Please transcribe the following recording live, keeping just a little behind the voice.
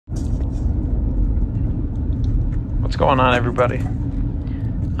What's going on, everybody?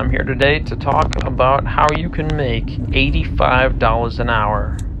 I'm here today to talk about how you can make $85 an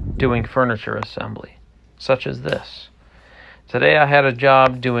hour doing furniture assembly, such as this. Today I had a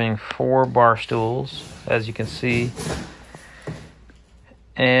job doing 4 bar stools, as you can see,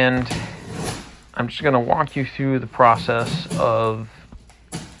 and I'm just going to walk you through the process of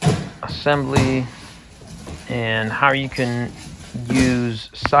assembly and how you can use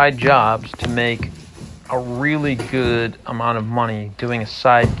side jobs to make a really good amount of money doing a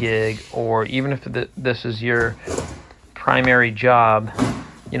side gig, or even if this is your primary job,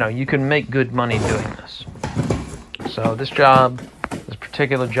 you can make good money doing this. So this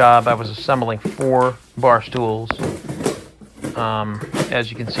particular job, I was assembling 4 bar stools. As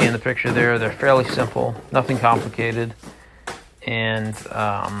you can see in the picture there, they're fairly simple, nothing complicated, and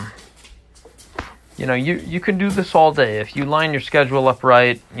you can do this all day if you line your schedule up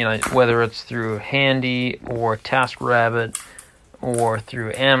right. Whether it's through Handy or TaskRabbit, or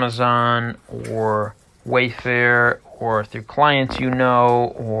through Amazon or Wayfair, or through clients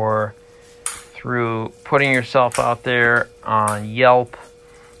or through putting yourself out there on Yelp.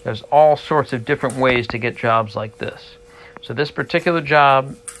 There's all sorts of different ways to get jobs like this. So this particular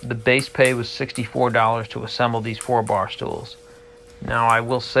job, the base pay was $64 to assemble these 4 bar stools. Now, I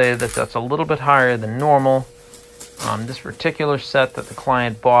will say that that's a little bit higher than normal. This particular set that the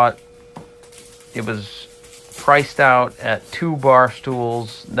client bought, it was priced out at 2 bar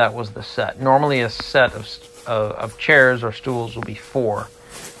stools. That was the set. Normally, a set of chairs or stools will be 4.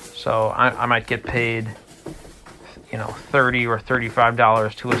 So I might get paid, $30 or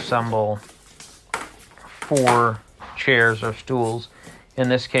 $35 to assemble 4 chairs or stools. In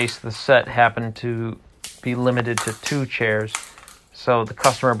this case, the set happened to be limited to 2 chairs. So the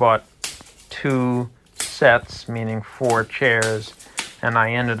customer bought 2 sets, meaning 4 chairs, and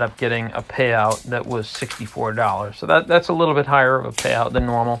I ended up getting a payout that was $64. So that's a little bit higher of a payout than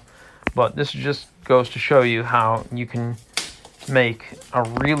normal, but this just goes to show you how you can make a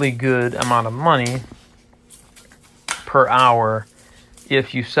really good amount of money per hour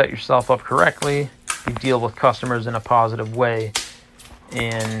if you set yourself up correctly, you deal with customers in a positive way,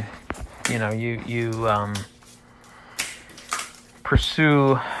 and you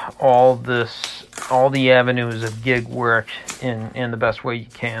pursue all the avenues of gig work in the best way you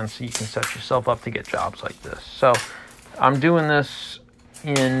can, so you can set yourself up to get jobs like this. So I'm doing this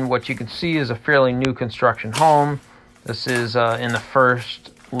in what you can see is a fairly new construction home. This is in the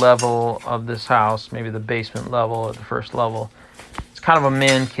first level of this house, maybe the basement level or the first level. It's kind of a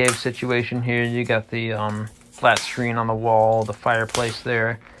man cave situation here. You got the flat screen on the wall, the fireplace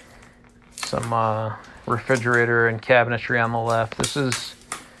there, some refrigerator and cabinetry on the left. This is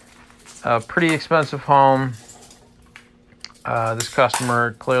a pretty expensive home. This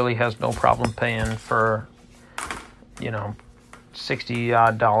customer clearly has no problem paying for,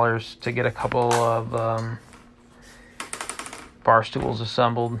 $60 to get a couple of bar stools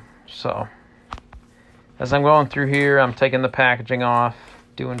assembled. So as I'm going through here, I'm taking the packaging off,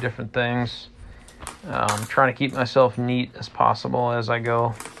 doing different things. I'm trying to keep myself neat as possible as I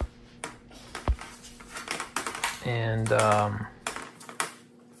go. And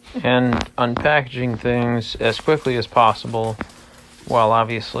unpackaging things as quickly as possible, while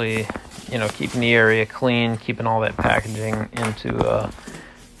obviously, keeping the area clean, keeping all that packaging into,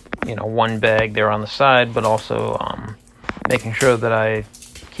 one bag there on the side, but also making sure that I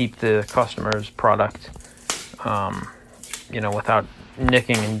keep the customer's product, without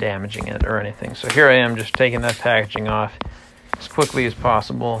nicking and damaging it or anything. So here I am just taking that packaging off as quickly as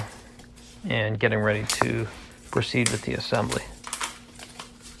possible and getting ready to proceed with the assembly.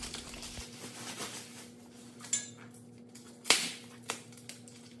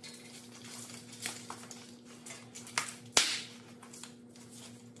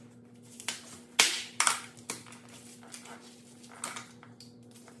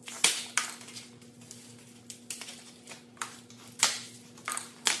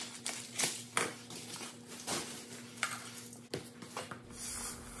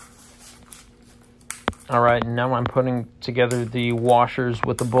 Alright, now I'm putting together the washers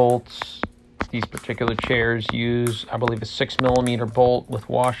with the bolts. These particular chairs use, I believe, a 6mm bolt with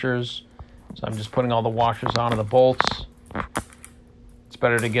washers. So I'm just putting all the washers onto the bolts. It's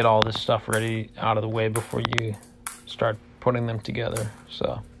better to get all this stuff ready out of the way before you start putting them together.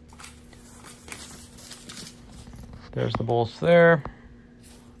 So there's the bolts there.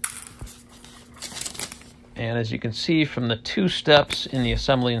 And as you can see from the 2 steps in the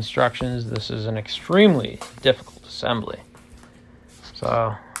assembly instructions, this is an extremely difficult assembly.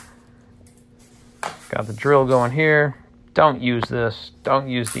 So, got the drill going here. Don't use this. Don't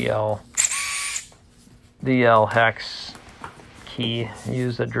use the L. DL hex key.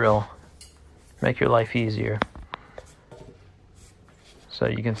 Use a drill. Make your life easier. So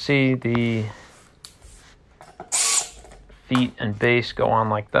you can see the feet and base go on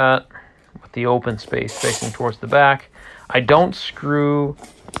like that, with the open space facing towards the back. I don't screw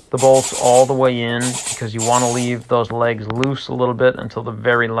the bolts all the way in because you want to leave those legs loose a little bit until the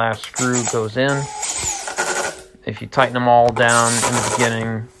very last screw goes in. If you tighten them all down in the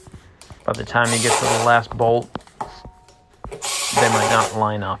beginning, by the time you get to the last bolt, they might not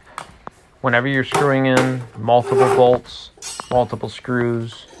line up. Whenever you're screwing in multiple bolts, multiple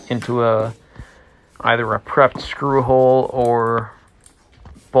screws into either a prepped screw hole or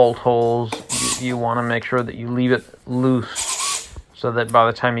bolt holes, you want to make sure that you leave it loose so that by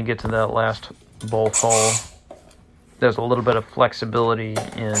the time you get to that last bolt hole, there's a little bit of flexibility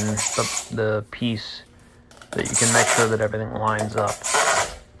in the piece that you can make sure that everything lines up.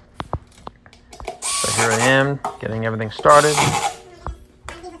 So here I am, getting everything started,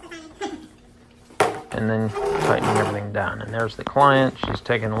 and then tightening everything down. And there's the client. She's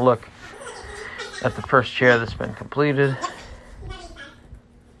taking a look at the first chair that's been completed.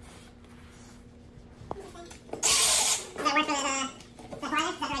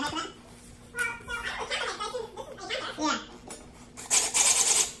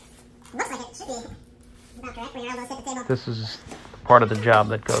 This is part of the job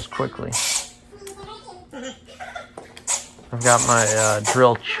that goes quickly. I've got my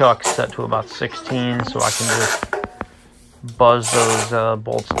drill chuck set to about 16, so I can just buzz those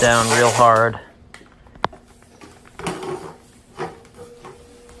bolts down real hard.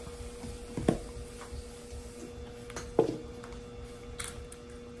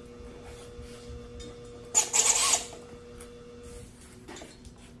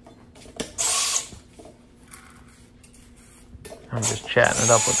 I'm just chatting it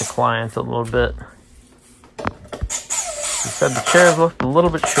up with the client a little bit. She said the chairs looked a little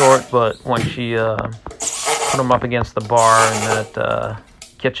bit short, but when she put them up against the bar in that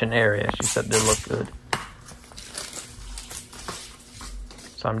kitchen area, she said they looked good.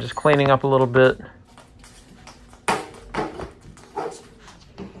 So I'm just cleaning up a little bit.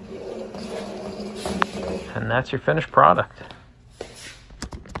 And that's your finished product.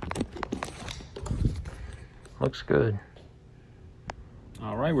 Looks good.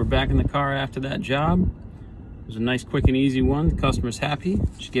 All right, we're back in the car after that job. It was a nice, quick, and easy one. The customer's happy.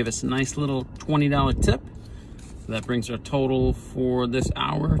 She gave us a nice little $20 tip. So that brings our total for this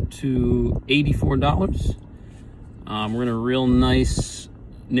hour to $84. We're in a real nice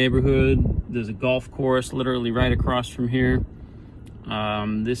neighborhood. There's a golf course literally right across from here.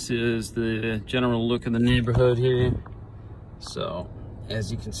 This is the general look of the neighborhood here. So,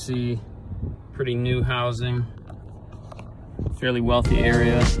 as you can see, pretty new housing. Fairly wealthy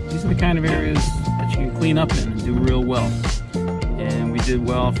area. These are the kind of areas that you can clean up in and do real well. And we did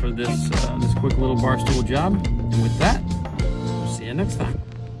well for this this quick little bar stool job. And with that, we'll see you next time.